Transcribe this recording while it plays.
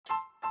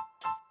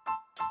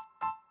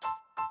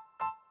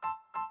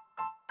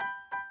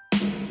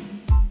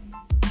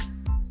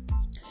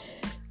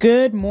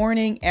Good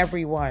morning,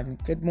 everyone.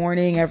 Good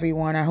morning,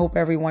 everyone. I hope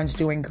everyone's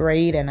doing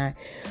great, and I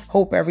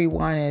hope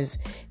everyone is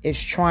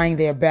trying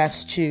their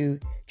best to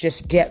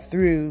just get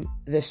through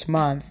this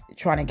month,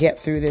 trying to get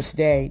through this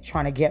day,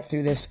 trying to get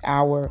through this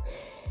hour.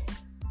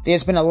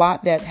 There's been a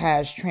lot that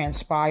has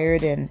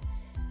transpired in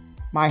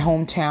my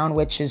hometown,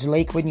 which is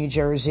Lakewood, New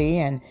Jersey,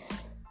 and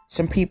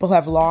some people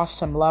have lost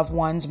some loved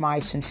ones. My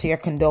sincere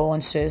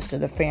condolences to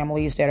the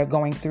families that are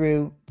going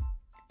through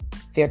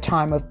their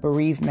time of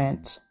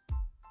bereavement.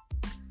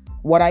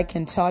 What I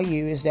can tell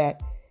you is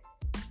that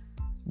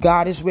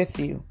God is with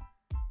you.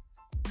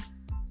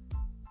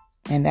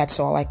 And that's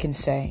all I can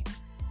say.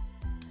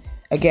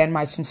 Again,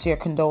 my sincere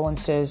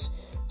condolences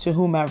to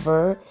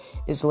whomever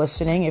is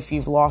listening. If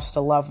you've lost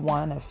a loved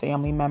one, a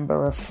family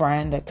member, a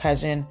friend, a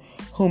cousin,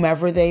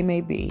 whomever they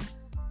may be,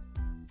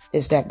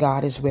 is that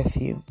God is with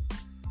you.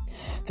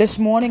 This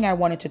morning, I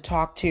wanted to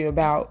talk to you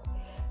about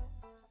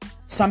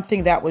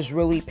something that was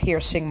really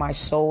piercing my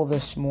soul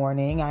this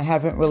morning. I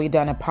haven't really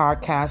done a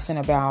podcast in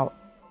about,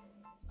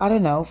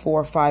 4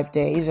 or 5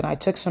 days. And I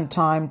took some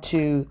time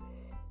to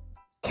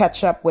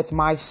catch up with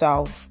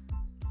myself,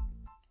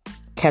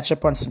 catch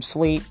up on some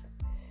sleep,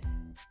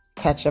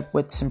 catch up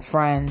with some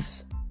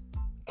friends,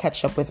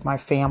 catch up with my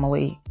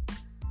family.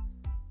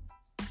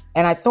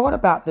 And I thought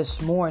about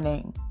this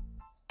morning,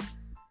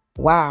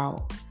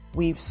 wow,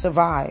 we've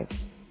survived.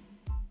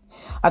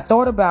 I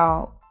thought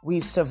about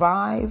we've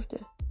survived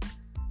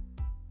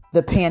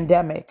the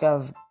pandemic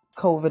of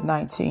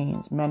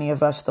COVID-19. Many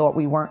of us thought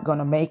we weren't going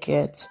to make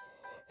it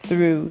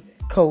through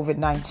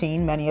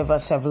COVID-19. Many of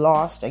us have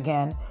lost,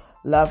 again,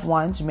 loved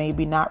ones,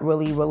 maybe not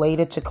really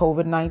related to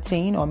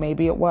COVID-19, or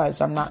maybe it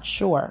was, I'm not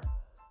sure.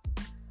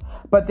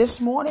 But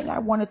this morning I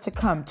wanted to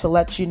come to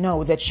let you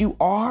know that you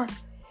are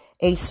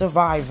a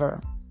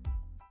survivor.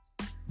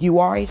 You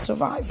are a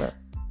survivor,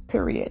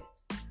 period.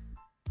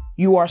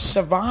 You are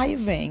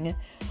surviving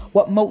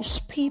what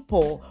most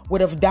people would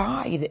have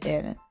died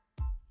in.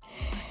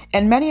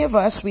 And many of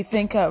us, we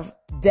think of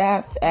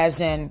death as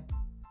in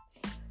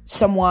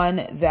someone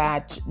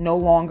that no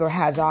longer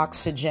has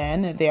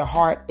oxygen, their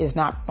heart is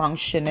not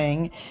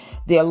functioning,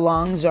 their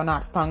lungs are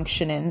not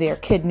functioning, their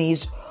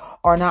kidneys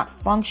are not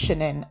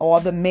functioning, all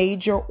the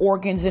major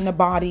organs in the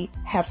body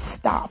have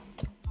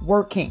stopped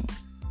working.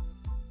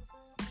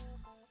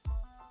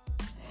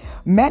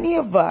 Many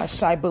of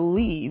us, I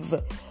believe,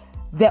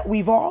 that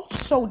we've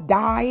also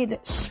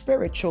died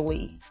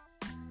spiritually.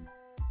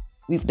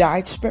 We've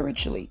died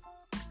spiritually.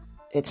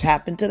 It's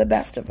happened to the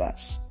best of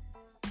us.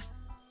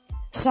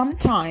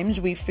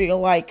 Sometimes we feel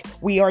like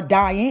we are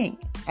dying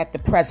at the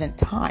present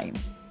time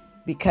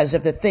because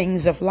of the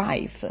things of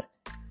life,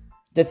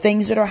 the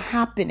things that are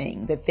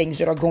happening, the things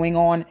that are going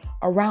on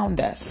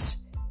around us,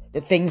 the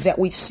things that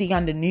we see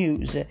on the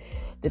news,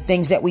 the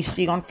things that we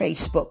see on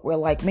Facebook. We're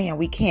like, man,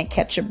 we can't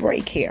catch a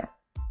break here.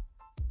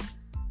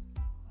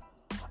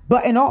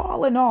 But in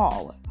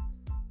all,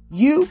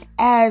 you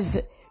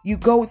as you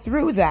go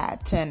through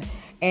that,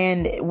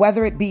 and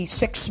whether it be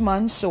 6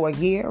 months or a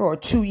year or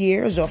 2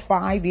 years or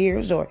 5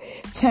 years or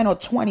 10 or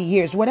 20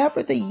 years,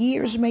 whatever the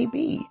years may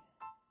be,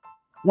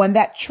 when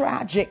that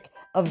tragic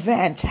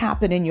event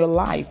happened in your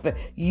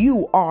life,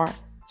 you are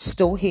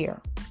still here.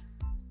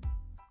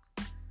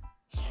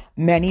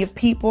 Many of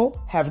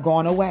people have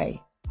gone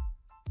away.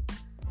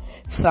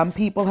 Some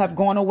people have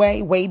gone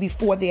away way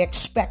before the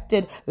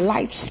expected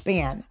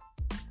lifespan.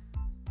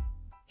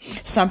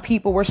 Some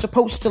people were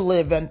supposed to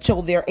live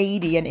until they're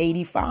 80 and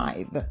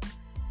 85.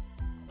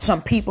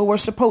 Some people were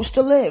supposed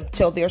to live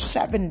till they're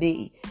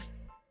 70.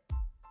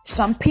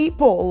 Some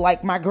people,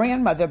 like my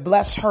grandmother,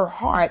 bless her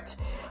heart,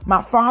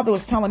 my father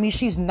was telling me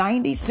she's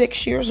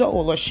 96 years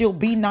old, or she'll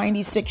be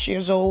 96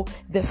 years old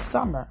this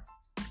summer.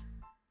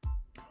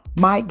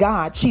 My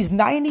God, she's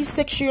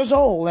 96 years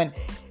old, and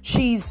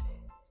she's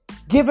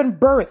given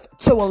birth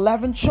to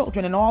 11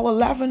 children, and all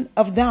 11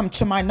 of them,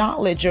 to my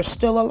knowledge, are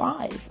still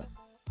alive.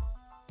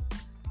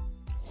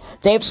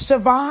 They've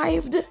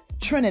survived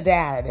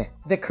Trinidad,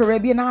 the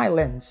Caribbean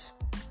islands,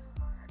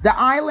 the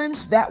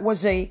islands that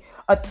was a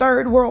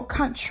third world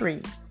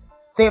country.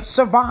 They have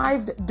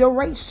survived the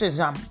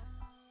racism.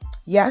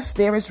 Yes,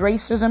 there is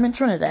racism in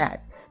Trinidad.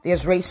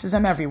 There's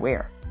racism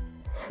everywhere.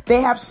 They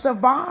have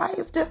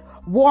survived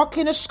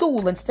walking to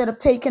school instead of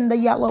taking the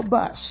yellow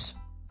bus.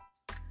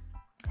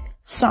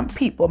 Some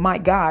people, my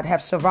God,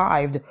 have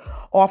survived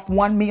off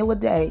one meal a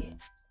day.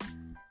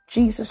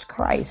 Jesus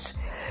Christ.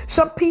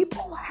 Some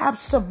people have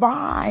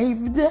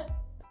survived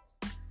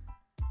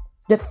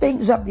the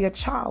things of their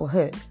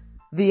childhood,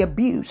 the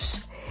abuse.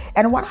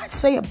 And when I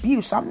say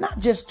abuse, I'm not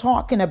just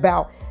talking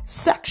about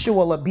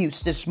sexual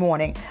abuse this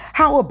morning.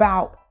 How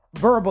about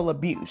verbal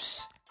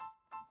abuse?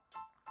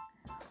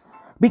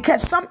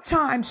 Because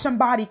sometimes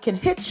somebody can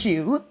hit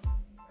you,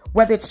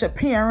 whether it's a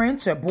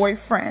parent, a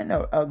boyfriend,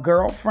 or a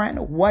girlfriend,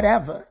 or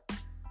whatever.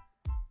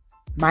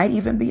 Might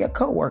even be a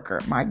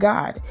coworker. My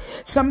God.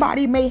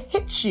 Somebody may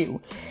hit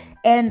you.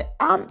 And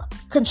I'm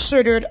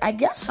considered, I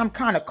guess I'm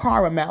kind of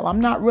caramel.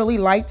 I'm not really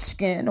light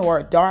skin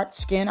or dark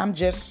skin. I'm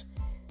just,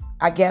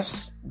 I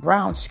guess,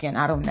 brown skin.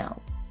 I don't know.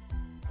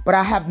 but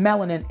I have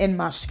melanin in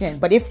my skin.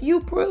 But if you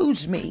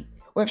bruise me,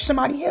 or if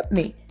somebody hit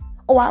me,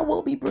 I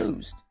will be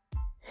bruised.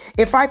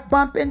 If I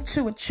bump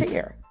into a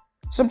chair,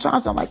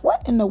 sometimes I'm like,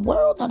 what in the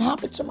world done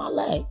happened to my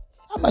leg?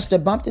 I must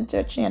have bumped into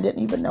a chair and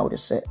didn't even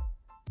notice it.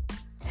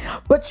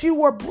 But you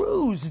were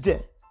bruised.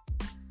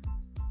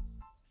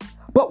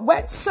 But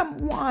when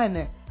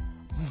someone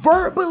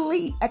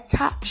verbally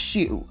attacks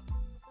you,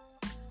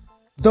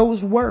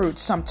 those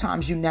words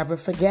sometimes you never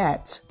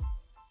forget.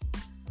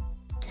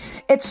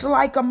 It's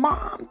like a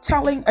mom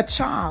telling a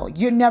child,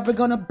 you're never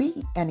going to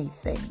be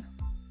anything.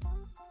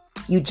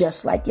 You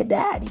just like your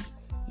daddy.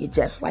 You're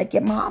just like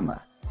your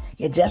mama.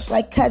 You're just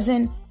like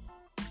cousin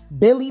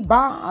Billy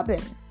Bob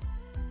and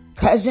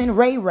cousin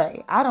Ray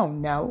Ray. I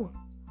don't know.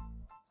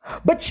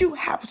 But you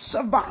have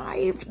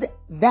survived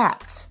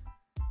that.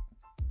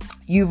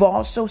 You've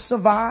also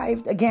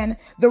survived, again,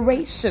 the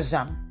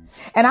racism.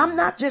 And I'm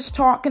not just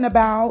talking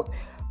about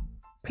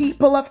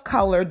people of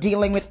color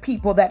dealing with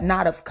people that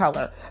not of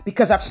color,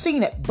 because I've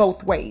seen it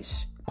both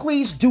ways.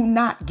 Please do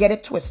not get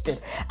it twisted.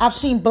 I've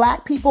seen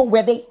black people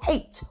where they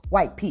hate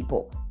white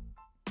people.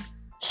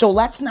 So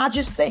let's not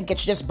just think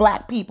it's just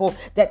black people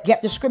that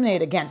get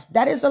discriminated against.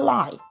 That is a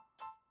lie.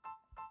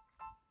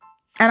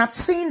 And I've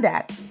seen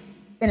that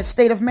in the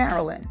state of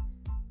Maryland,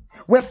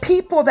 where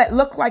people that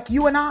look like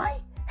you and I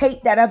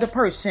hate that other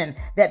person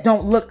that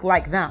don't look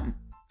like them.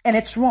 And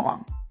it's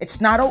wrong. It's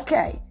not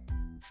okay.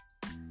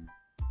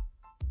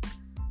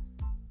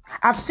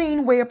 I've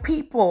seen where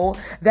people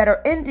that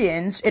are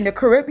Indians in the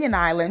Caribbean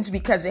islands,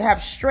 because they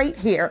have straight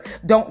hair,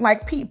 don't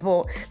like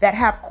people that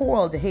have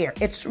coiled hair.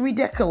 It's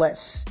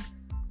ridiculous.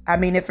 I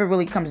mean, if it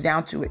really comes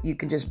down to it, you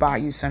can just buy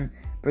you some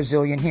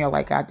Brazilian hair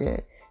like I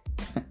did.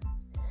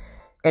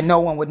 And no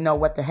one would know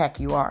what the heck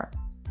you are.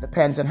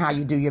 Depends on how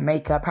you do your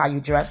makeup, how you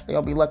dress.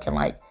 They'll be looking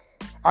like,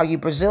 are you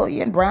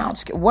Brazilian, brown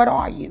skin? What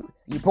are you?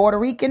 You Puerto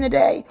Rican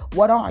today?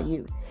 What are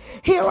you?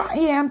 Here I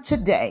am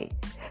today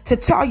to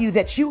tell you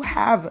that you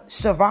have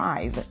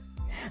survived.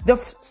 The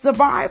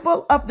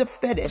survival of the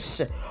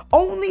fittest.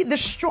 Only the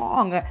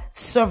strong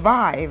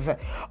survive.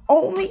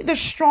 Only the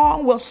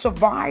strong will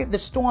survive the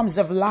storms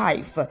of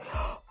life.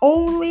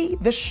 Only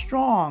the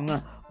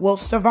strong will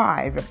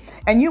survive.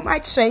 And you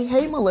might say,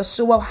 hey,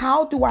 Melissa, well,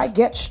 how do I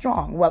get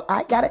strong? Well,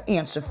 I got an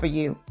answer for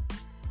you.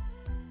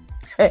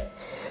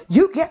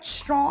 You get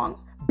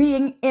strong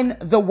being in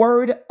the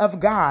Word of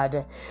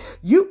God.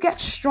 You get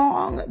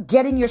strong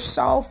getting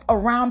yourself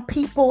around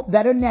people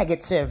that are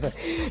negative.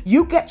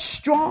 You get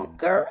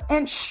stronger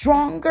and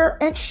stronger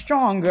and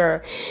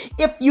stronger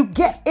if you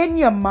get in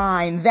your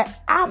mind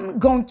that I'm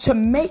going to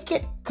make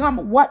it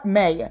come what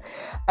may.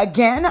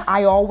 Again,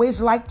 I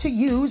always like to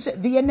use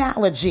the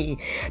analogy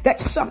that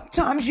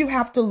sometimes you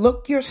have to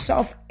look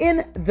yourself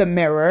in the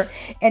mirror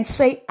and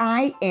say,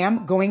 I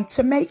am going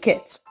to make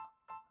it.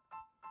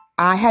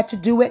 I had to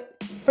do it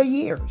for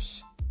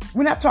years.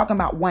 We're not talking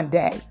about one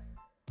day.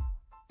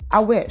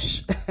 I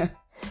wish.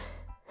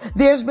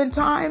 There's been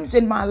times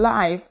in my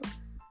life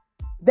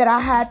that I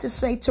had to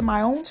say to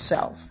my own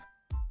self,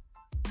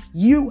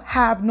 you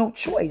have no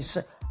choice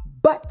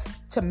but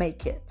to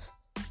make it.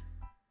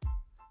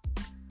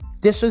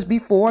 This was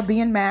before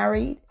being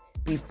married,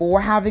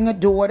 before having a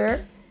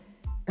daughter.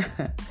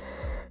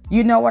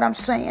 You know what I'm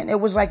saying? It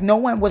was like no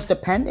one was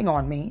depending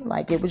on me.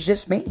 Like it was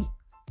just me.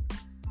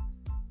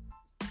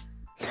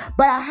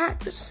 But I had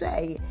to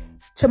say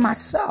to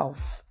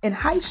myself in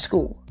high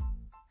school,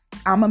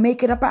 I'm going to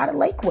make it up out of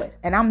Lakewood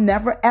and I'm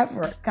never,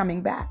 ever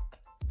coming back.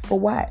 For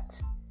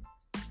what?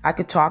 I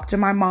could talk to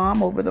my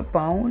mom over the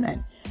phone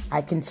and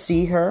I can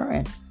see her,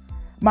 and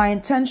my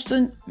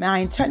intentions,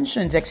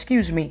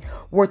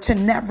 were to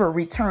never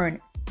return,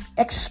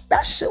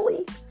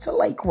 especially to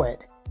Lakewood.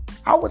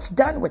 I was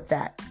done with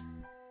that.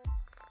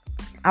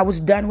 I was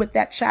done with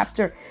that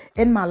chapter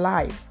in my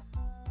life.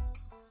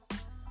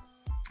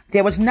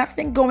 There was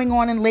nothing going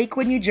on in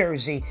Lakewood, New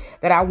Jersey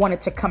that I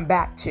wanted to come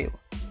back to.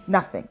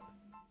 Nothing.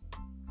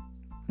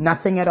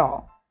 Nothing at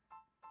all.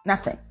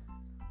 Nothing.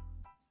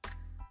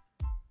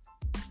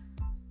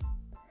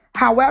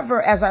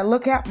 However, as I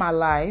look at my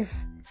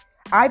life,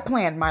 I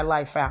planned my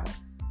life out.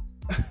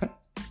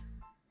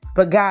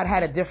 But God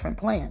had a different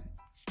plan.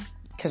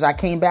 Because I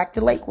came back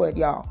to Lakewood,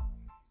 y'all.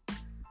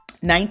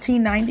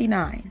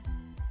 1999.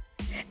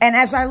 And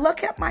as I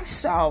look at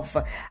myself,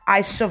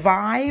 I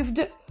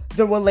survived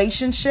the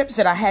relationships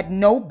that I had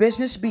no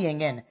business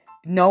being in.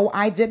 No,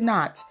 I did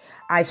not.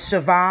 I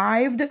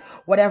survived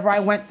whatever I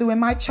went through in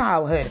my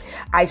childhood.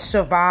 I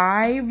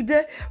survived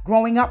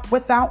growing up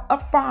without a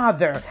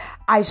father.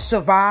 I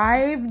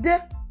survived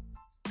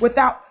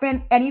without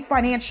any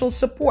financial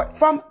support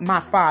from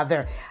my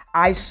father.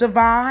 I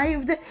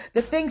survived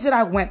the things that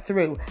I went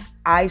through.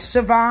 I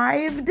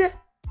survived.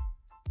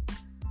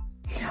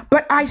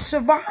 But I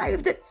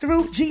survived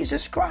through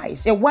Jesus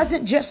Christ. It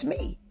wasn't just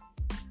me.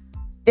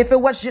 If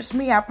it was just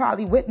me, I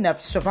probably wouldn't have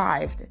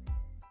survived.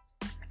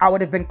 I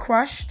would have been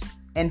crushed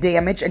and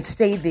damaged and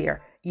stayed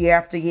there year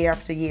after year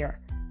after year.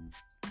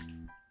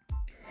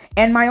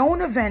 And my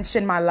own events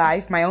in my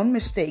life, my own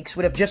mistakes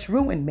would have just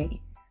ruined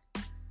me.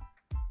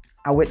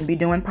 I wouldn't be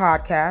doing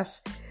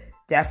podcasts.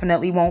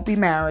 Definitely won't be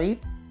married.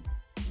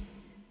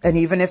 And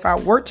even if I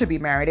were to be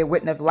married, it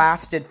wouldn't have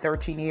lasted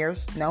 13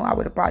 years. No, I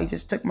would have probably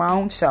just took my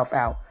own self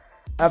out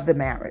of the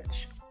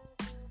marriage.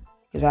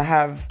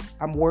 Because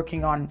I'm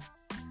working on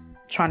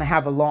trying to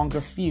have a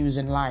longer fuse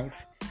in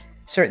life.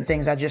 Certain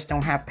things I just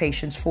don't have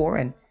patience for,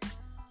 and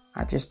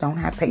I just don't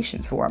have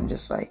patience for. I'm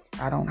just like,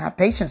 I don't have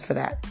patience for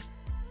that.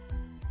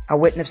 I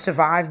wouldn't have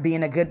survived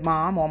being a good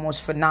mom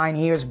almost for 9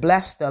 years.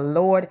 Bless the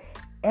Lord.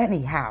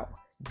 Anyhow,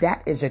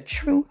 that is a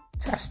true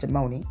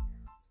testimony.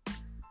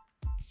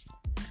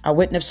 I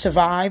wouldn't have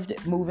survived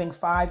moving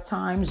 5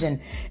 times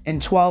in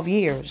 12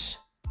 years.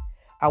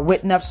 I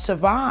wouldn't have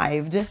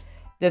survived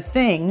the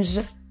things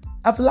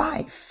of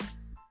life.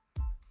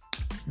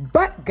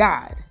 But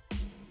God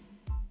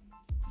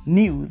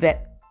knew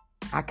that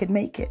I could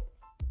make it.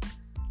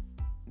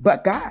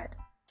 But God,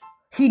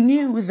 He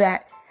knew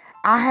that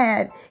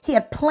He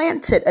had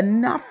planted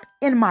enough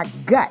in my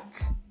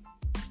gut,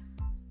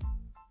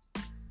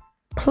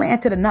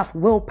 planted enough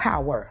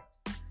willpower,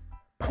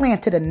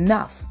 planted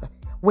enough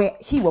where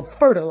He will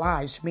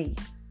fertilize me.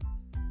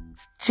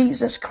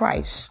 Jesus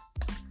Christ.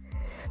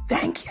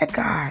 Thank you,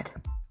 God.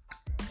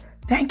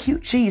 Thank you,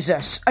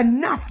 Jesus.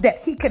 Enough that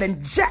He could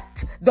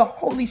inject the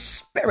Holy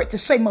Spirit to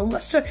say,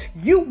 Melissa,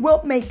 you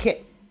will make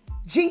it.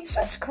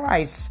 Jesus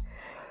Christ.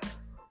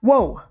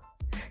 Whoa.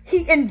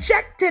 He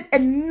injected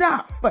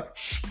enough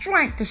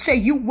strength to say,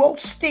 you will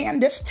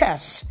stand this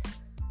test.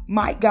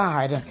 My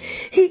God.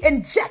 He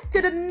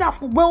injected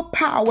enough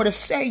willpower to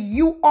say,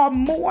 you are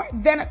more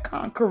than a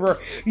conqueror.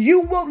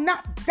 You will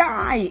not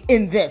die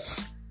in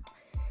this.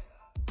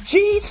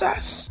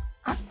 Jesus,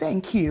 I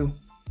thank you.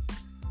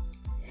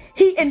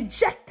 He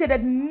injected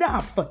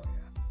enough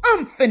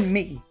oomph in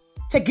me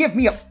to give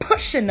me a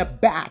push in the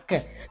back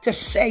to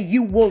say,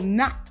 you will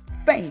not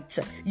faint.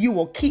 You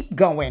will keep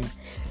going.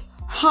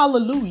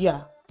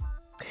 Hallelujah.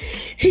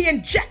 He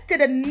injected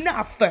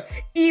enough.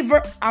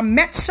 Either I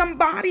met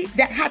somebody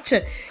that had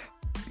to,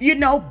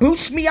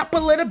 boost me up a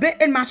little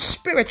bit in my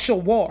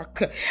spiritual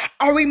walk.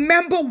 I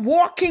remember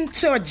walking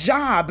to a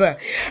job.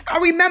 I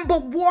remember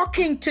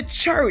walking to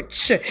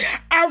church.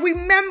 I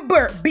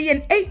remember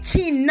being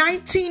 18,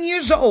 19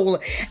 years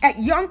old at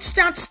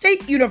Youngstown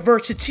State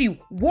University,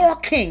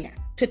 walking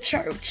to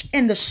church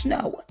in the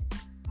snow.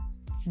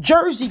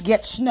 Jersey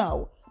gets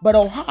snow, but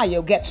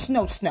Ohio gets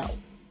snow.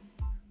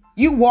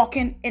 You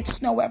walking in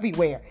snow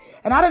everywhere.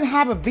 And I didn't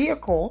have a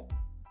vehicle.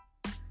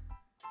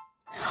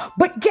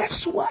 But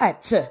guess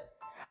what?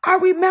 I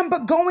remember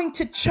going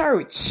to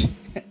church.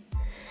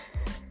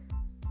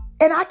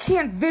 And I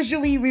can't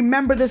visually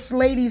remember this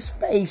lady's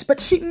face, but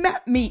she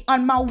met me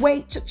on my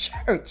way to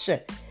church.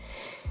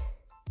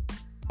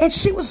 And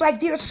she was like,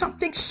 there's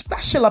something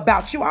special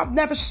about you. I've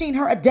never seen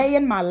her a day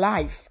in my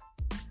life.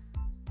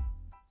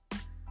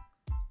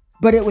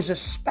 But it was a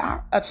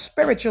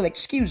spiritual,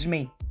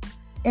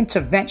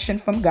 intervention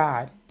from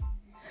God.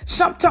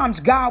 Sometimes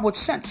God would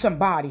send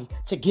somebody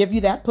to give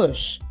you that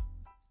push.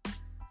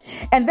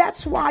 And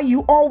that's why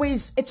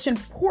it's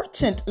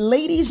important,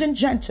 ladies and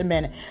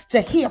gentlemen, to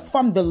hear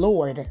from the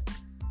Lord.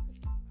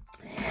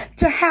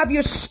 To have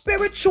your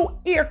spiritual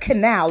ear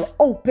canal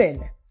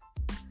open.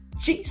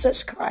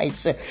 Jesus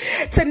Christ.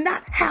 To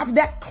not have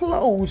that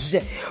closed.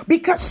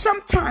 Because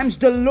sometimes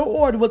the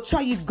Lord will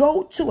tell you,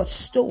 go to a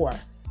store.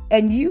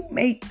 And you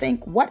may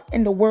think, what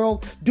in the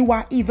world do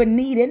I even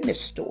need in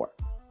this store?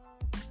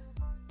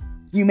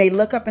 You may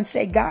look up and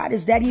say, God,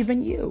 is that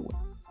even you?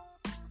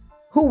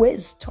 Who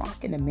is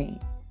talking to me?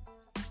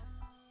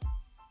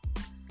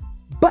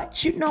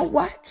 But you know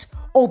what?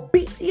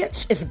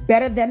 Obedience is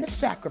better than the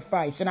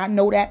sacrifice. And I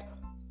know that.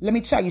 Let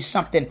me tell you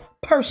something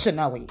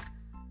personally.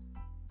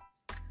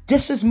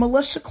 This is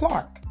Melissa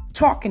Clark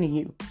talking to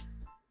you.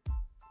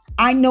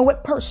 I know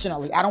it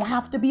personally. I don't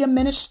have to be a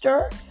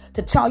minister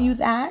to tell you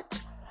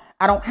that.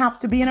 I don't have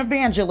to be an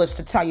evangelist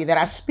to tell you that.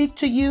 I speak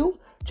to you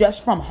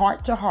just from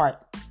heart to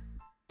heart.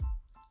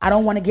 I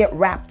don't want to get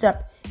wrapped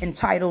up in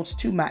titles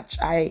too much.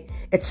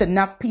 It's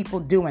enough people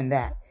doing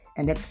that.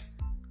 And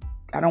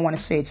I don't want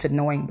to say it's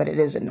annoying, but it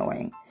is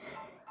annoying.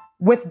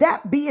 With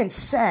that being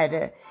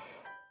said,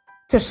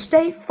 to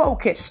stay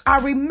focused, I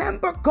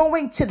remember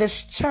going to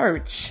this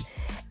church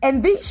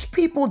and these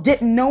people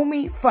didn't know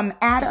me from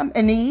Adam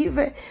and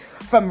Eve,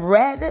 from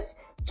red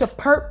to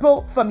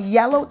purple, from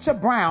yellow to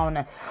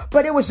brown.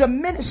 But it was a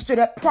minister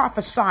that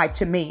prophesied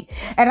to me.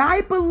 And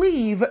I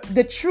believe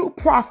the true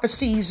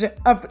prophecies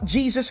of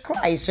Jesus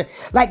Christ.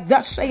 Like,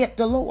 thus saith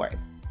the Lord.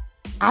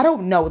 I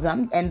don't know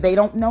them and they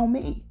don't know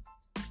me.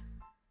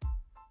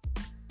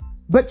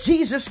 But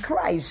Jesus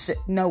Christ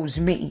knows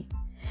me.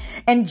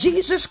 And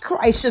Jesus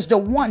Christ is the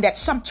one that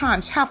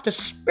sometimes have to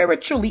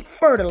spiritually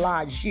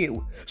fertilize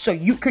you so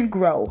you can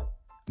grow.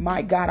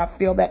 My God, I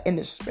feel that in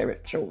the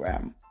spiritual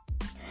realm.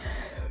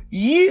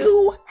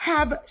 You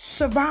have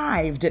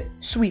survived,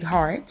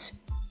 sweetheart,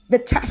 the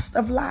test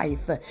of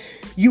life.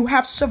 You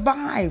have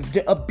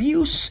survived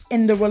abuse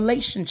in the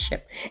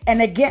relationship.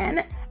 And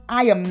again,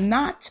 I am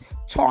not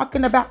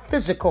talking about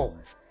physical.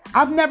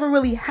 I've never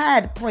really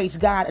had, praise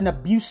God, an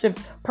abusive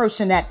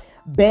person that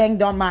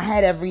banged on my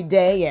head every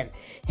day and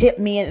hit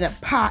me in a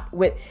pot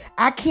with.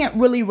 I can't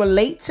really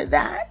relate to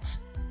that.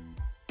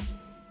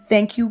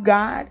 Thank you,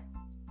 God.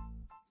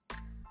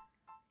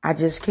 I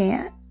just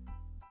can't.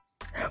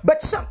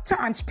 But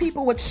sometimes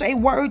people would say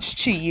words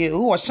to you,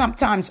 or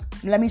sometimes,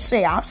 let me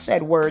say, I've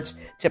said words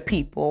to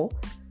people,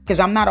 because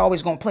I'm not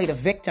always going to play the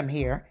victim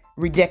here.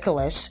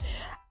 Ridiculous.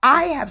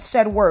 I have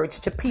said words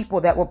to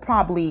people that were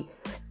probably,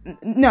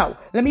 no,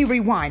 let me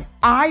rewind.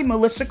 I,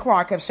 Melissa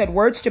Clark, have said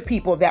words to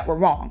people that were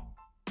wrong.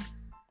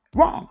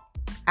 Wrong.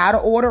 Out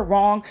of order,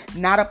 wrong,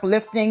 not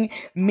uplifting,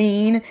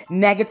 mean,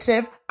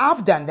 negative.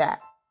 I've done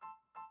that.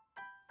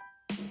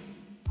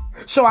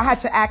 So I had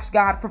to ask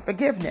God for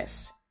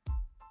forgiveness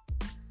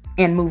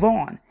and move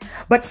on.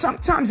 But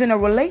sometimes in a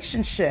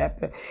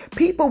relationship,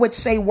 people would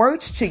say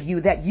words to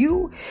you that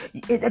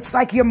it's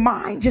like your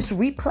mind just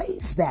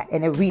replays that,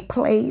 and it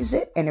replays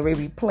it, and it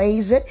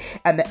replays it,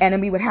 and the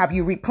enemy would have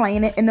you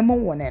replaying it in the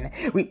morning,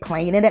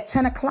 replaying it at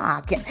 10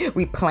 o'clock, and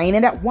replaying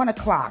it at 1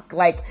 o'clock.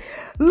 Like,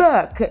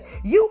 look,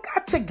 you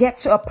got to get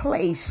to a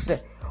place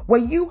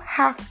where you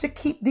have to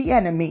keep the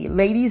enemy,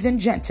 ladies and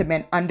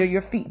gentlemen, under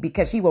your feet,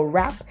 because he will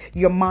wrap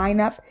your mind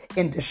up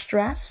in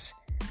distress,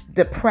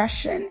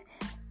 depression,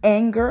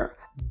 anger,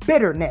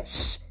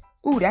 bitterness.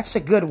 Ooh, that's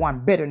a good one.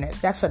 Bitterness.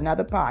 That's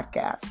another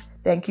podcast.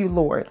 Thank you,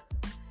 Lord.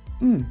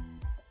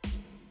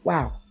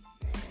 Wow.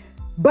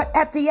 But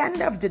at the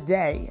end of the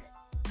day,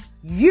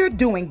 you're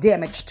doing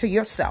damage to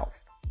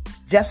yourself.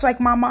 Just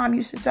like my mom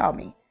used to tell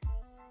me,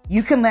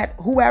 you can let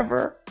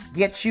whoever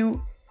get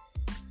you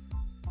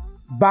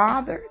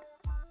bothered.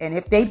 And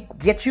if they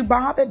get you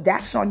bothered,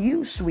 that's on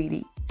you,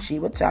 sweetie. She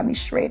would tell me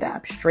straight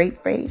up, straight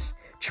face,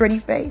 tritty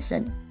face.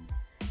 And,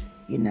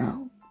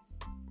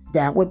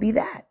 that would be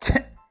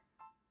that.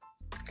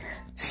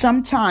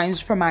 Sometimes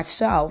for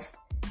myself,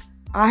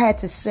 I had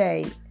to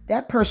say,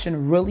 that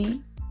person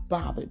really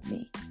bothered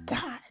me.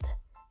 God,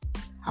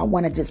 I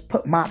want to just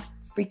put my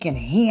freaking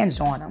hands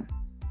on them.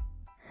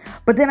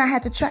 But then I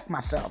had to check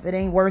myself. It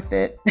ain't worth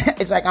it.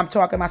 It's like I'm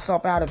talking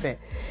myself out of it.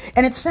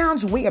 And it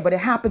sounds weird, but it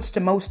happens to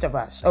most of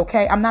us,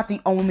 okay? I'm not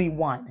the only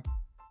one.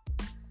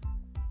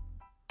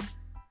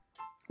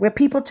 Where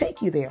people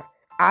take you there.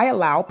 I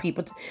allow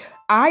people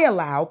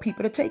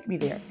to take me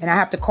there. And I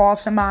have to call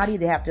somebody.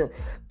 They have to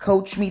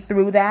coach me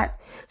through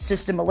that.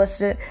 Sister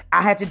Melissa,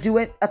 I had to do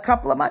it a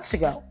couple of months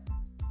ago.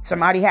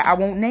 I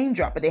won't name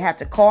drop, but they had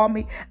to call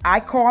me. I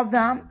called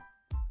them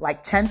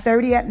like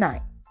 10:30 at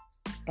night.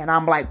 And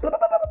I'm like, blah, blah,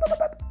 blah, blah,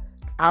 blah, blah.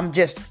 I'm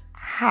just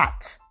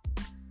hot.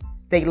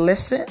 They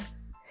listened.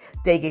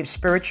 They gave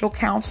spiritual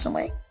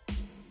counseling.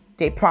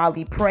 They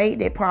probably prayed.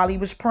 They probably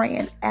was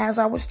praying as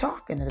I was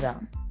talking to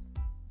them.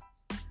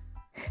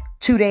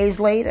 2 days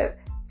later,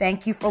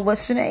 thank you for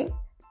listening.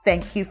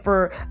 Thank you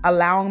for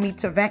allowing me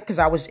to vent because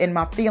I was in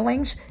my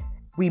feelings.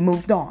 We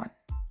moved on.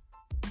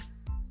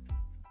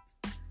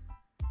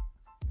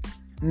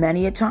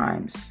 Many a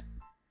times,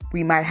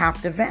 we might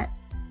have to vent.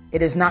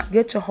 It is not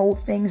good to hold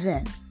things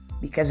in,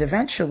 because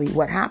eventually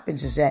what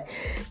happens is that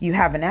you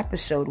have an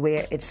episode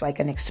where it's like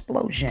an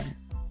explosion.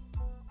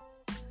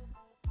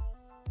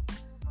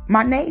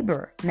 My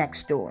neighbor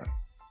next door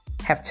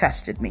have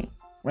tested me.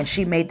 When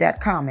she made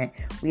that comment,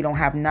 we don't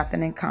have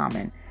nothing in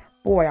common.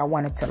 Boy, I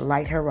wanted to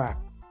light her up.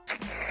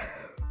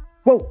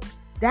 Whoa,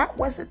 that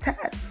was a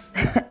test.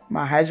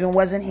 My husband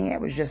wasn't here.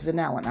 It was just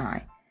Zanelle and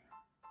I.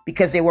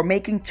 Because they were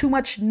making too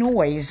much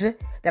noise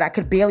that I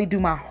could barely do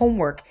my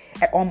homework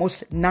at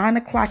almost 9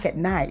 o'clock at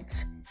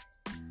night.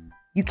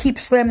 You keep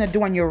slamming the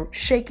door and you're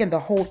shaking the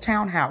whole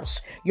townhouse.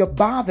 You're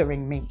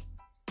bothering me.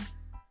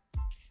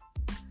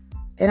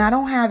 And I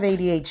don't have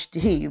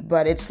ADHD,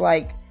 but it's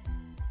like,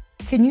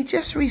 can you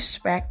just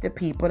respect the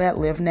people that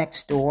live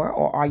next door?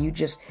 Or are you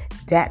just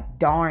that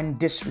darn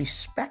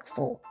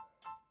disrespectful?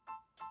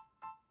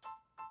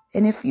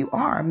 And if you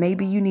are,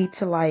 maybe you need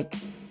to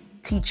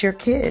teach your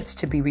kids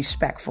to be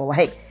respectful.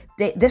 Hey,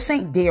 this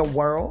ain't their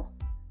world.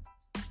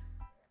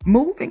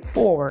 Moving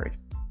forward,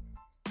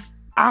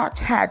 I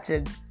had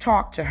to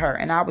talk to her,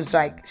 and I was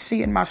like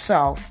seeing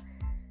myself,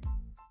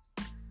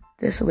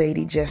 this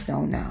lady just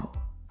don't know.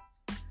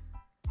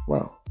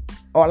 Well,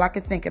 all I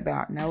could think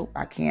about, nope,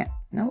 I can't.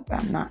 Nope,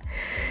 I'm not.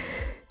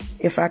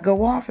 If I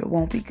go off, it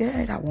won't be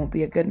good. I won't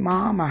be a good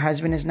mom. My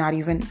husband is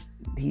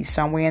he's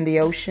somewhere in the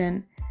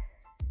ocean.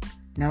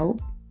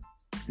 Nope,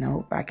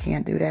 I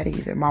can't do that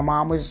either. My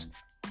mom was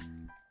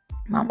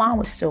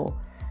still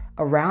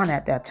around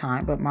at that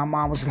time, but my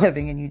mom was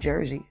living in New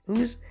Jersey.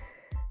 Who's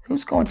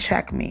going to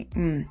check me?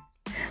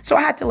 So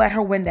I had to let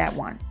her win that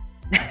one.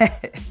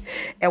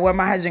 And when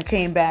my husband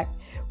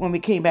when we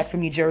came back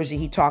from New Jersey,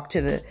 he talked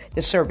to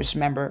the service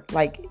member.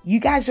 Like, you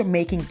guys are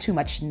making too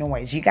much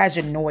noise. You guys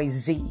are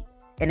noisy.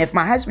 And if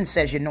my husband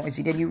says you're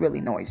noisy, then you're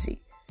really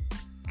noisy.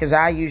 Because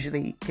I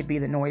usually could be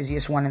the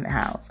noisiest one in the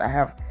house. I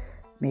have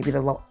maybe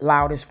the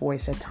loudest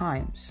voice at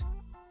times.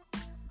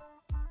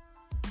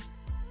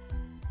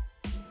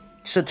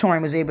 So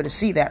Torian was able to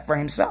see that for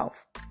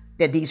himself,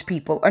 that these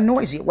people are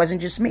noisy. It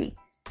wasn't just me.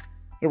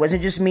 It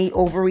wasn't just me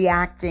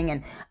overreacting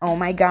and, oh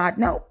my God.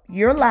 No,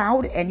 you're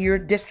loud and you're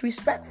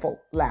disrespectful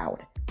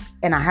loud.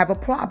 And I have a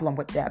problem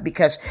with that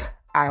because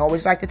I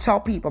always like to tell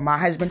people my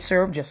husband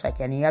served just like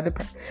any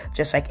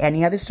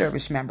other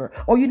service member.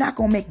 Oh, you're not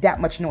going to make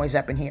that much noise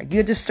up in here.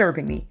 You're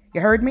disturbing me.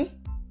 You heard me?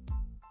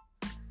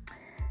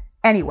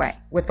 Anyway,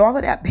 with all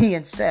of that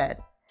being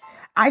said,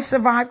 I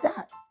survived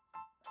that.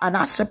 And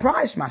I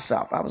surprised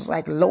myself. I was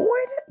like,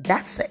 Lord,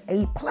 that's an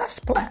A++.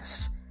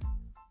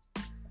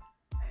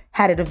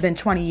 Had it have been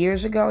 20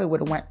 years ago, it would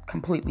have went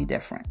completely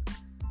different.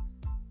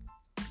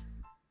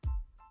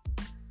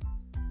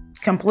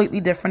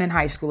 Completely different in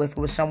high school if it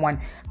was someone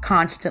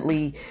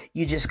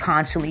you just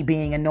constantly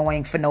being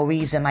annoying for no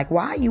reason. Like,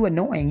 why are you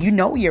annoying? You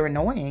know you're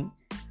annoying.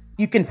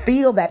 You can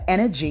feel that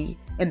energy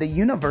in the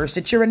universe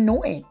that you're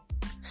annoying.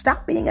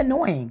 Stop being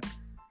annoying.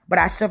 But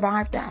I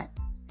survived that.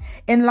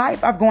 In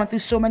life, I've gone through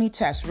so many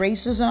tests.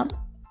 Racism,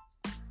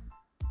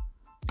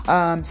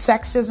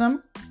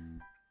 sexism,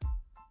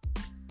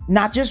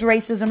 not just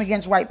racism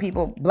against white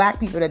people, black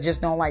people that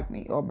just don't like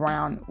me, or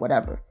brown,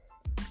 whatever.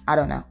 I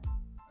don't know.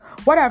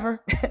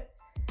 Whatever.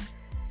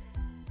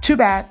 Too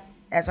bad.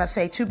 As I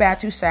say, too bad,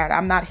 too sad.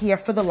 I'm not here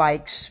for the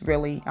likes,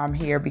 really. I'm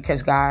here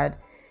because God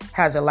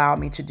has allowed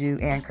me to do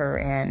Anchor,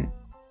 and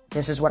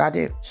this is what I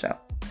do. So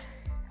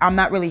I'm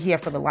not really here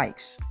for the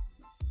likes.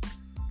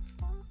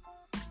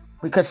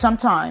 Because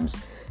sometimes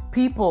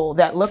people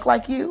that look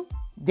like you,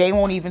 they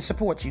won't even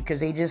support you because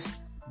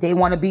they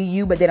want to be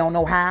you, but they don't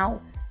know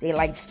how. They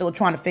like still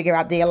trying to figure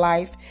out their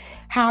life.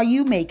 How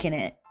you making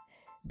it?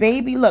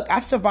 Baby, look, I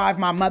survived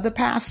my mother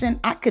passing.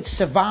 I could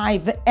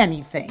survive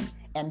anything.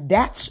 And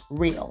that's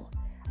real.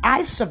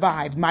 I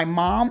survived my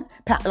mom.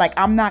 Like,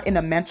 I'm not in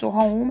a mental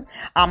home.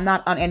 I'm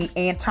not on any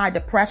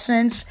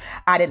antidepressants.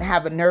 I didn't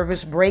have a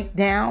nervous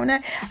breakdown.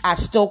 I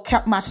still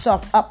kept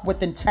myself up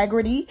with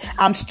integrity.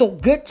 I'm still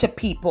good to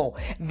people.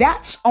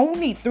 That's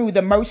only through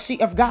the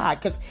mercy of God.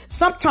 Because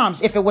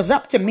sometimes if it was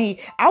up to me,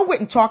 I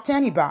wouldn't talk to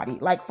anybody.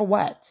 Like, for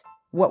what?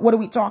 What are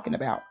we talking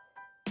about?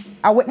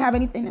 I wouldn't have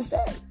anything to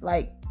say.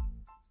 Like,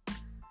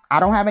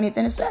 I don't have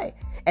anything to say.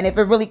 And if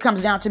it really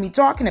comes down to me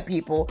talking to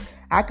people,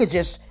 I could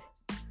just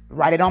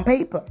write it on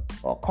paper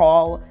or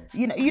call,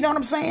 you know what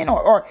I'm saying?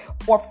 Or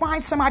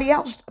find somebody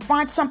else,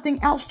 find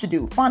something else to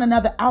do, find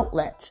another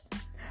outlet.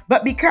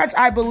 But because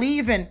I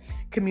believe in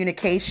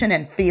communication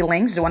and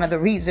feelings, one of the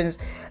reasons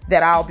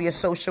that I'll be a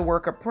social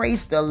worker,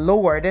 praise the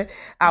Lord,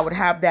 I would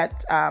have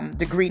that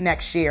degree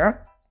next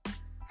year,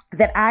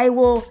 that I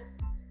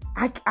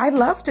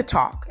love to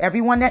talk.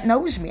 Everyone that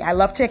knows me, I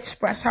love to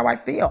express how I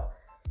feel.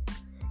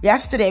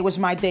 Yesterday was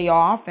my day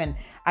off, and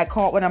I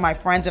called one of my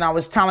friends, and I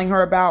was telling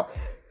her about,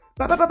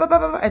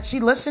 and she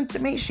listened to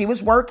me. She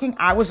was working.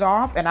 I was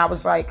off, and I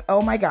was like,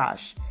 oh my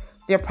gosh,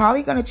 they're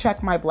probably going to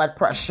check my blood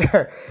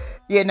pressure.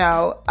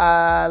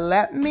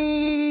 Let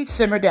me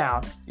simmer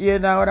down. You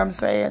know what I'm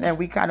saying? And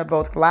we kind of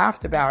both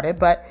laughed about it.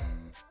 But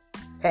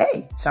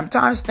hey,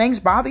 sometimes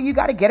things bother you.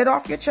 Got to get it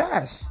off your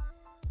chest.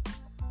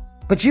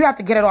 But you have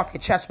to get it off your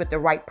chest with the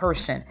right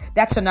person.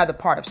 That's another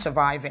part of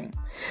surviving.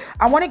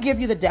 I want to give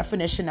you the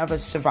definition of a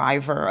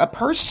survivor. A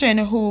person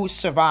who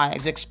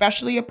survives,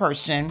 especially a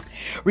person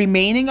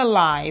remaining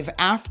alive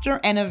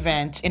after an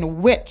event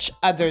in which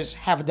others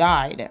have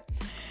died.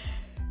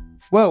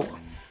 Whoa.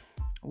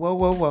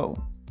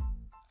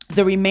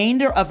 The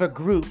remainder of a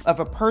group of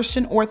a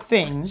person or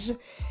things,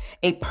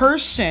 a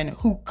person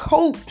who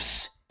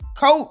copes,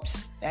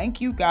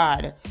 thank you,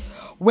 God,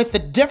 with the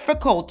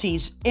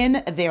difficulties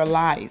in their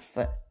life.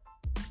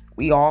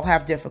 We all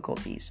have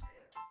difficulties.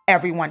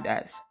 Everyone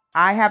does.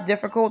 I have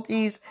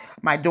difficulties.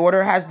 My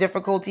daughter has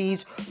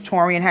difficulties.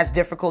 Torian has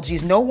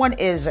difficulties. No one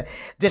is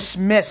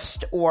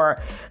dismissed or,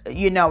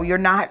 you're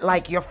not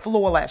like you're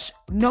flawless.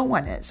 No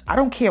one is. I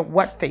don't care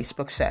what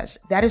Facebook says.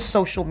 That is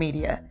social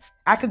media.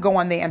 I could go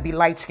on there and be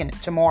light-skinned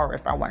tomorrow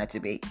if I wanted to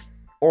be.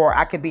 Or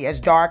I could be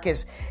as dark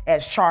as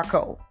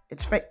charcoal.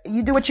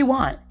 You do what you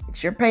want.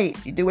 It's your page.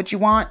 You do what you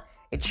want.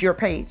 It's your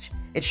page.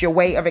 It's your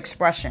way of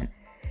expression.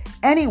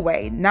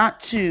 Anyway,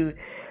 not to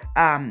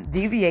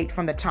deviate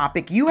from the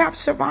topic, you have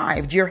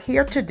survived. You're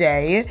here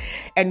today,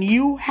 and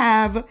you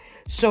have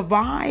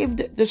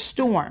survived the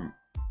storm.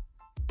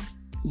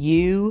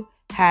 You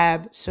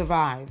have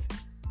survived.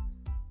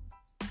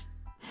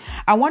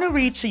 I want to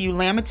read to you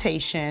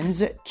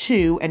Lamentations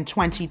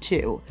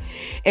 2:22.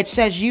 It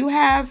says, You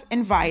have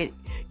invited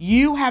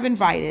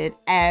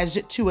as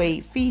to a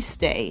feast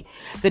day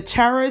the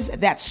terrors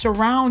that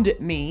surround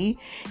me.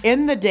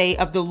 In the day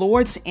of the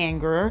Lord's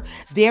anger,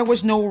 there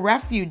was no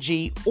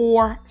refugee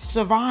or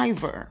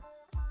survivor.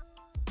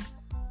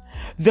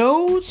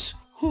 Those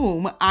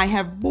whom I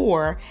have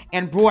bore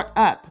and brought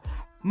up,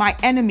 my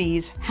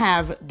enemies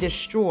have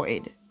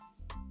destroyed.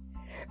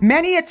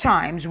 Many a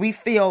times we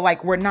feel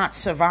like we're not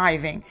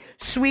surviving.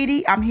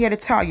 Sweetie, I'm here to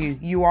tell you,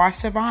 you are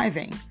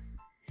surviving.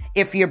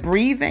 If you're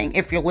breathing,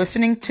 if you're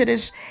listening to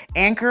this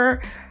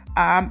Anchor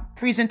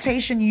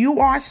presentation, you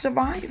are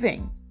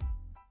surviving.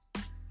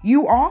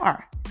 You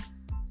are.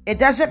 It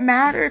doesn't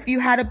matter if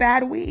you had a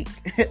bad week.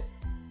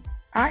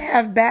 I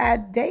have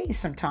bad days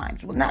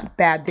sometimes. Well, not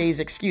bad days,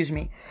 excuse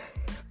me.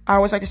 I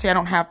always like to say I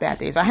don't have bad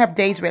days. I have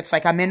days where it's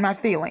like I'm in my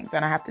feelings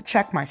and I have to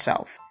check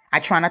myself. I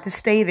try not to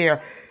stay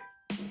there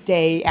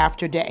day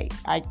after day.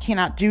 I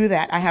cannot do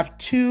that. I have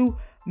too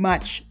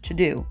much to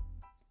do.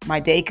 My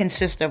day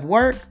consists of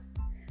work.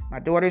 My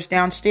daughter's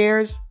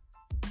downstairs,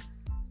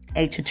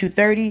 8 to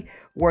 2:30.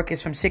 Work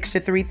is from 6 to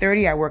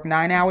 3:30. I work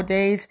 9-hour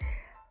days.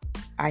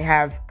 I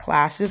have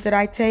classes that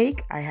I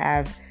take. I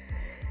have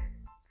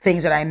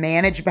things that I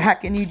manage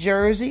back in New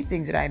Jersey,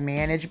 things that I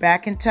manage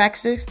back in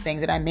Texas,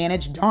 things that I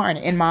manage,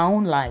 in my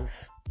own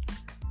life.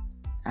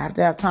 I have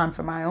to have time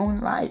for my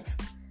own life.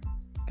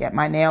 Get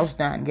my nails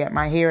done, get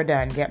my hair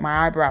done, get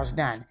my eyebrows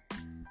done.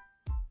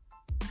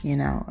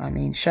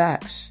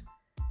 Shucks.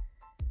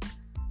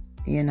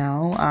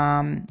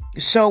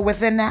 So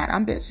within that,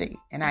 I'm busy.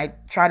 And I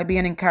try to be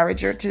an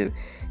encourager to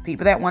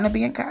people that want to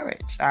be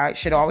encouraged. I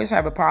should always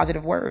have a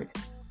positive word.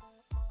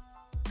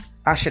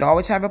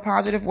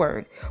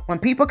 When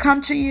people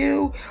come to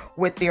you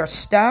with their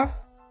stuff,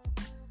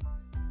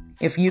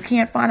 if you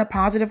can't find a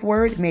positive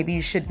word, maybe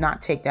you should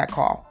not take that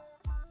call.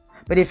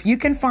 But if you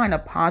can find a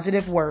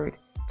positive word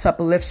to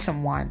uplift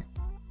someone,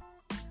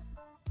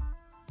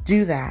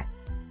 do that.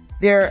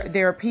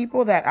 There are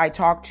people that I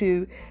talk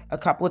to a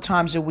couple of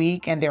times a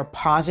week, and they're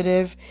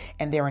positive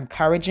and they're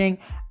encouraging.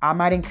 I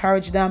might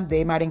encourage them.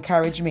 They might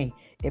encourage me.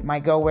 It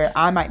might go where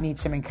I might need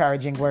some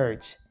encouraging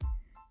words.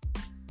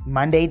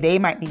 Monday, they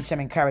might need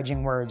some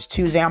encouraging words.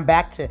 Tuesday, I'm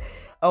back to,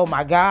 oh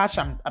my gosh,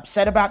 I'm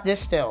upset about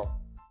this still.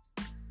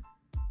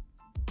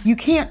 You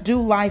can't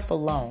do life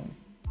alone.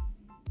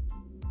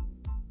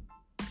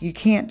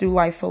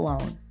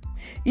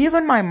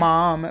 Even my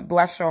mom,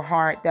 bless her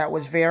heart, that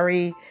was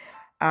very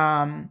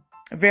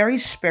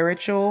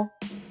spiritual,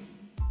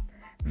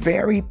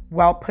 very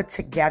well put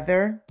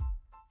together,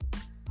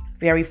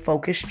 very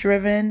focus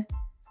driven,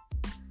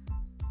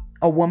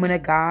 a woman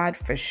of God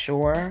for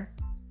sure.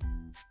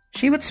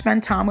 She would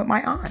spend time with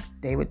my aunt.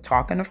 They would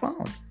talk on the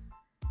phone.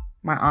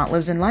 My aunt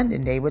lives in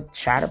London. They would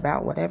chat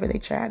about whatever they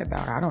chat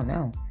about. I don't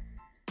know.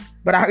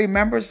 But I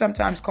remember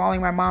sometimes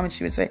calling my mom and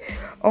she would say,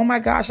 oh my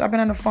gosh, I've been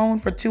on the phone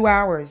for 2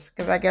 hours.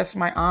 Because I guess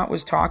my aunt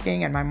was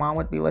talking and my mom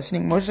would be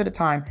listening. Most of the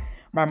time,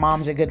 my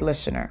mom's a good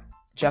listener.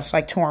 Just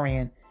like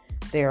Torian,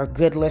 they are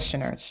good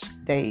listeners.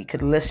 They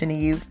could listen to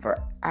you for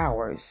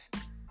hours.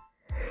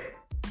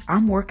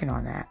 I'm working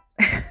on that.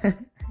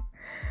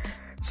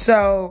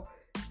 So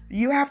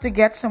you have to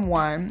get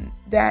someone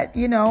that,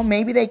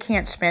 maybe they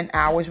can't spend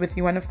hours with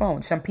you on the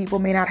phone. Some people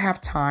may not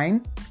have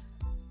time,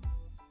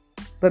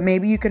 but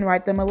maybe you can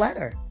write them a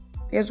letter.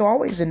 There's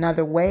always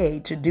another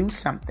way to do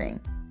something.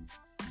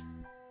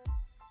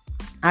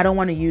 I don't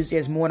want to use,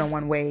 there's more than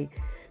one way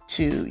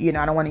to,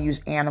 I don't want to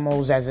use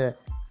animals as a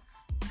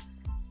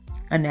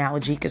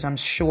analogy, because I'm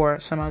sure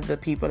some of the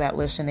people that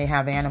listen, they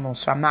have animals.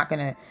 So I'm not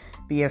going to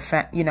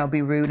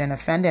be rude and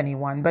offend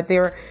anyone. But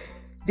there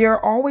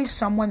are always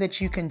someone that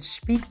you can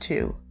speak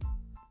to.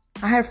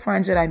 I have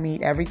friends that I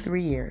meet every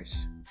 3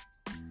 years.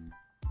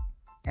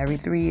 Every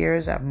 3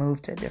 years, I've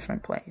moved to a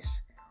different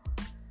place.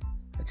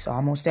 It's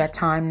almost that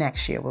time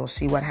next year. We'll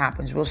see what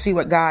happens. We'll see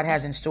what God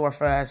has in store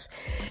for us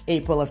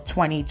April of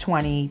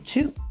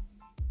 2022.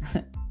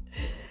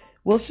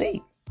 We'll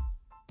see.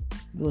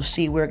 We'll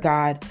see where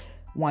God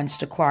wants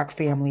the Clark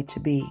family to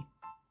be.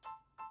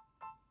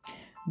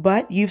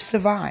 But you've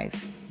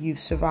survived. You've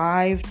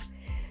survived,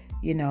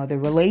 the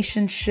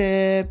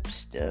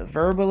relationships, the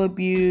verbal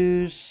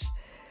abuse,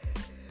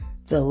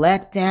 the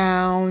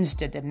letdowns,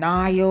 the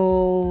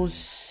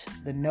denials,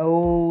 the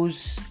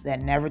no's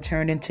that never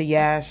turned into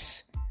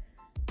yes.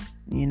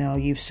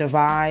 You've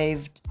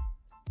survived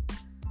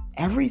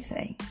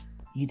everything.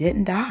 You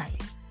didn't die.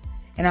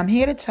 And I'm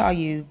here to tell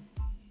you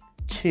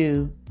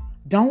to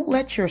don't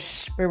let your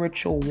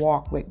spiritual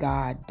walk with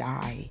God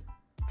die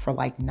for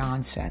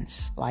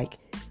nonsense. Like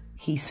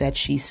he said,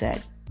 she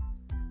said.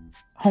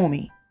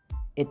 Homie,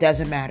 it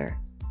doesn't matter.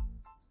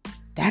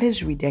 That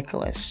is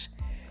ridiculous.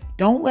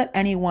 Don't let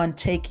anyone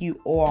take you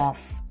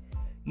off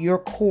your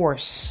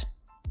course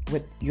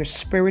with your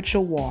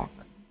spiritual walk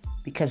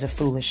because of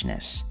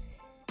foolishness.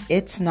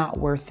 It's not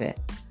worth it.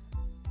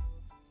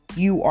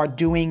 You are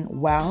doing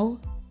well.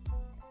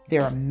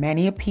 There are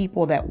many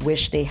people that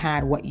wish they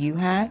had what you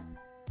had,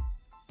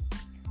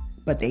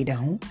 but they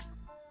don't.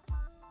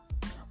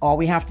 All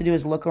we have to do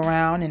is look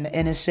around in the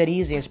inner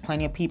cities. There's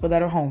plenty of people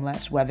that are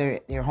homeless, whether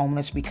they're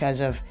homeless because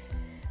of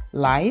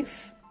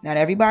life. Not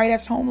everybody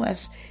that's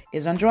homeless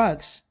is on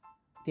drugs.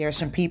 There are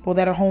some people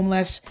that are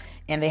homeless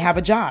and they have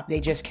a job.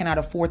 They just cannot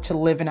afford to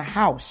live in a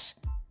house.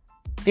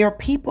 There are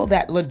people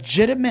that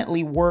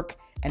legitimately work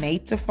an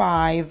 8 to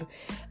 5,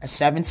 a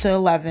 7 to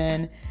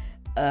 11,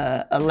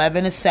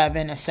 11 to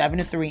 7, a 7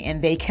 to 3,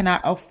 and they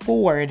cannot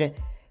afford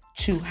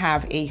to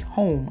have a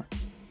home.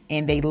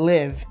 And they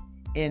live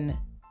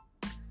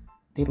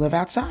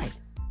outside.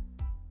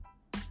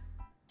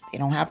 They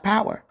don't have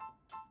power.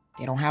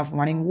 They don't have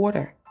running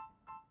water.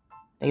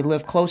 They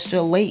live close to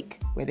a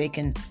lake where they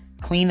can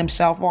clean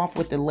themselves off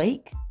in the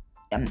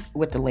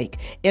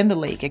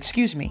lake,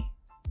 excuse me.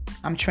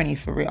 I'm Trini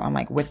for real. I'm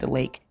like with the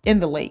lake, in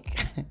the lake.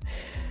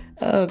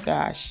 Oh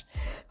gosh.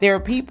 There are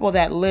people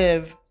that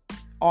live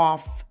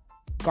off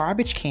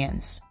garbage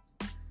cans.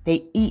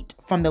 They eat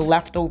from the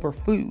leftover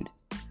food.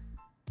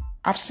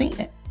 I've seen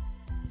it.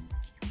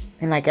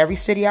 In like every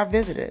city I've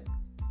visited.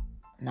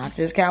 Not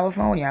just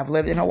California. I've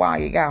lived in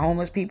Hawaii. You got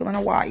homeless people in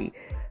Hawaii.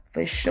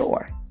 For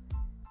sure.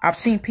 I've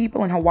seen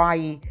people in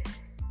Hawaii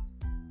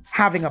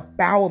having a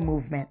bowel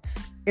movement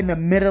in the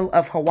middle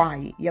of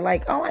Hawaii. You're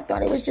like, oh, I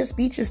thought it was just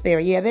beaches there.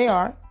 Yeah, they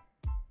are.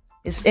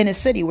 It's in a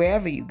city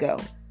wherever you go.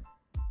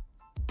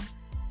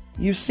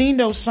 You've seen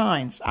those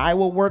signs. I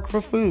will work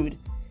for food.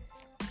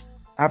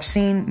 I've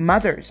seen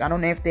mothers. I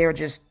don't know if they're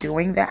just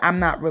doing that. I'm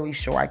not really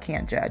sure. I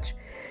can't judge.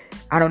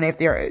 I don't know if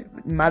they're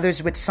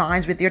mothers with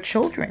signs with their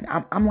children.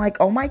 I'm like,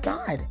 oh my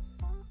God.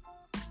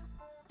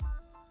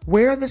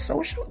 Where are the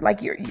social?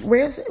 Like,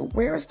 where's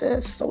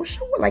the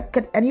social? Like,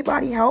 could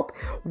anybody help?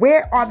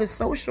 Where are the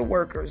social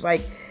workers?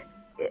 Like,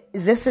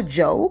 is this a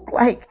joke?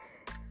 Like,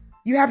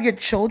 you have your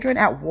children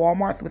at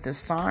Walmart with a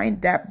sign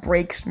that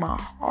breaks my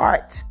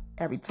heart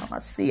every time I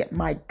see it.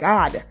 My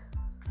God.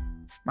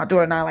 My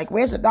daughter and I are like,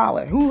 where's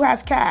 $1? Who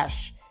has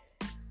cash?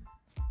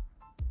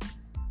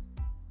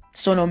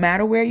 So no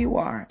matter where you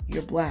are,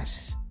 you're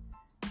blessed.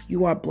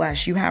 You are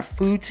blessed. You have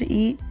food to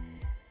eat.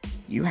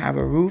 You have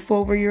a roof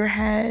over your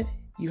head.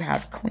 You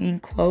have clean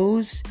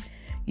clothes.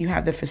 You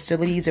have the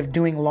facilities of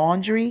doing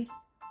laundry.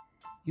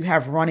 You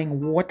have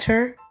running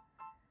water.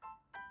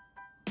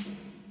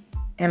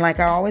 And like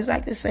I always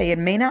like to say, it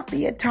may not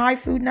be a Thai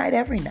food night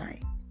every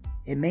night.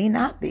 It may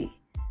not be.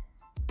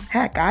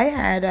 Heck, I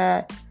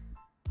had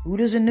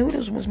oodles and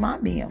noodles was my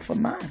meal for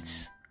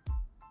months.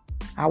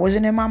 I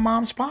wasn't in my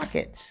mom's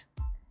pockets.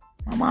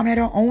 My mom had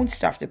her own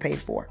stuff to pay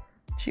for.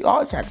 She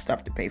always had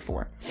stuff to pay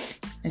for.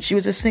 And she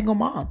was a single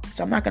mom.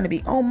 So I'm not going to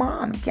be, oh,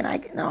 mom, can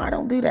I? No, I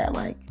don't do that.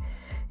 Like,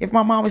 if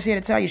my mom was here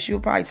to tell you, she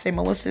would probably say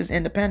Melissa's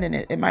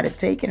independent. It might have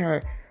taken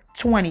her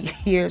 20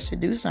 years to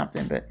do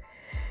something, but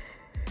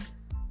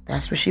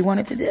that's what she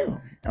wanted to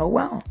do. Oh,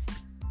 well.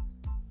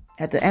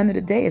 At the end of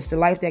the day, it's the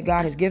life that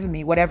God has given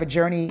me. Whatever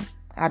journey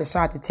I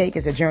decide to take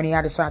is a journey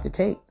I decide to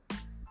take.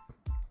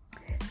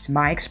 It's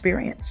my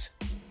experience.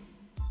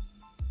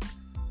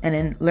 And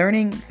in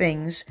learning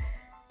things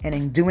and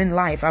in doing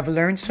life, I've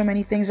learned so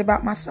many things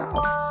about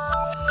myself.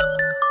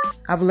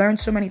 I've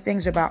learned so many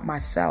things about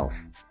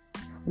myself.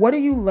 What are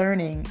you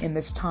learning in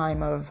this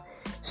time of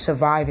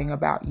surviving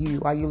about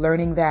you? Are you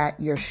learning that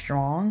you're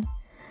strong?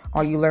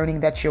 Are you learning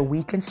that you're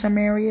weak in some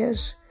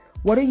areas?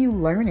 What are you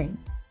learning?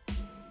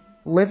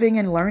 Living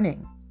and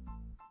learning.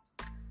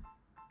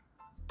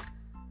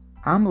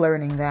 I'm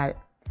learning that,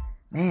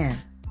 man,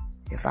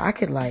 if I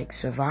could like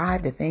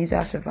survive the things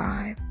I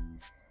survived,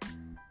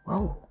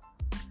 whoa,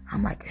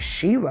 I'm like a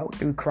shero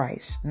through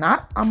Christ.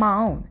 Not on my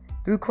own.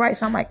 Through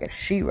Christ, I'm like a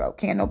shero.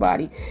 Can't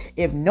nobody,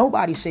 if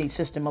nobody says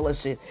Sister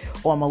Melissa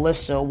or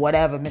Melissa or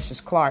whatever,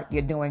 Mrs. Clark,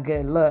 you're doing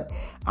good, look,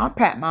 I'll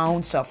pat my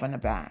own self in the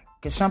back.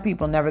 Because some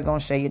people never going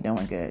to say you're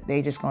doing good.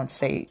 They just going to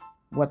say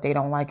what they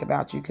don't like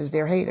about you because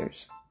they're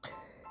haters.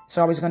 It's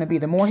always going to be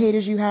the more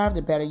haters you have,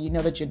 the better you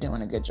know that you're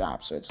doing a good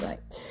job. So it's like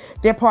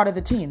they're part of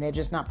the team. They're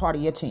just not part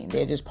of your team.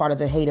 They're just part of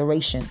the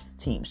hateration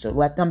team. So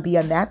let them be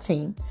on that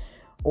team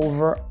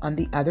over on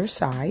the other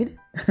side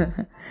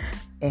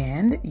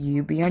and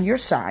you be on your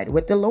side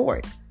with the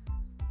Lord.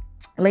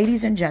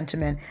 Ladies and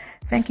gentlemen,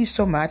 thank you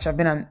so much. I've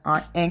been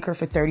on Anchor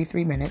for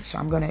 33 minutes, so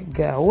I'm going to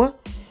go.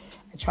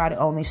 I try to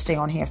only stay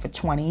on here for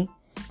 20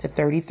 to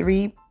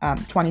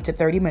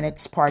 30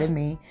 minutes. Pardon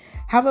me.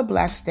 Have a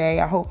blessed day.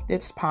 I hope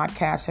this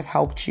podcast have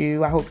helped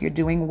you. I hope you're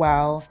doing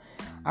well.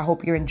 I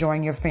hope you're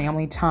enjoying your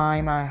family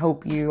time. I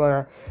hope you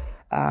are,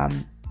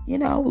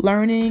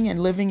 learning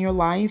and living your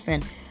life.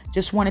 And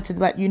just wanted to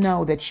let you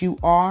know that you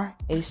are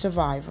a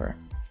survivor.